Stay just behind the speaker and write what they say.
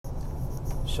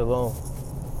Shalom.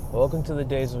 Welcome to the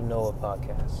Days of Noah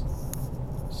podcast.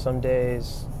 Some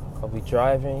days I'll be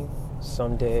driving,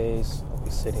 some days I'll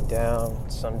be sitting down,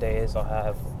 some days I'll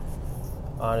have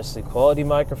honestly quality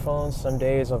microphones, some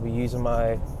days I'll be using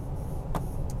my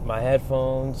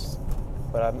headphones,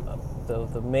 but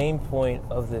the main point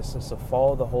of this is to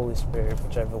follow the Holy Spirit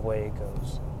whichever way it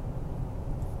goes.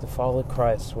 To follow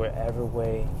Christ wherever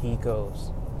way He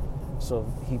goes. So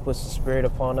He puts the Spirit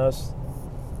upon us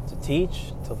to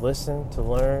teach, to listen, to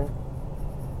learn.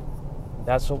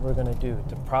 That's what we're going to do.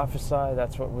 To prophesy,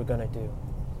 that's what we're going to do.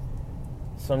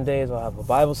 Some days I'll have a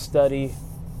Bible study.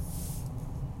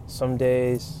 Some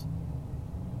days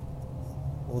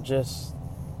we'll just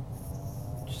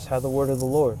have the word of the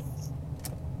Lord.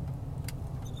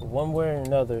 But one way or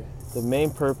another, the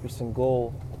main purpose and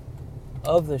goal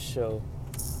of this show,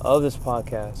 of this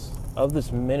podcast, of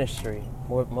this ministry,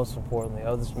 most importantly,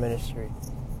 of this ministry,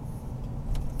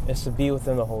 is to be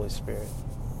within the Holy Spirit.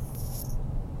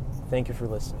 Thank you for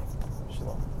listening.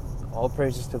 Shalom. All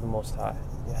praises to the Most High,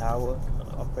 Yahweh.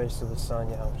 All praise to the Son,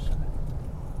 Yahweh.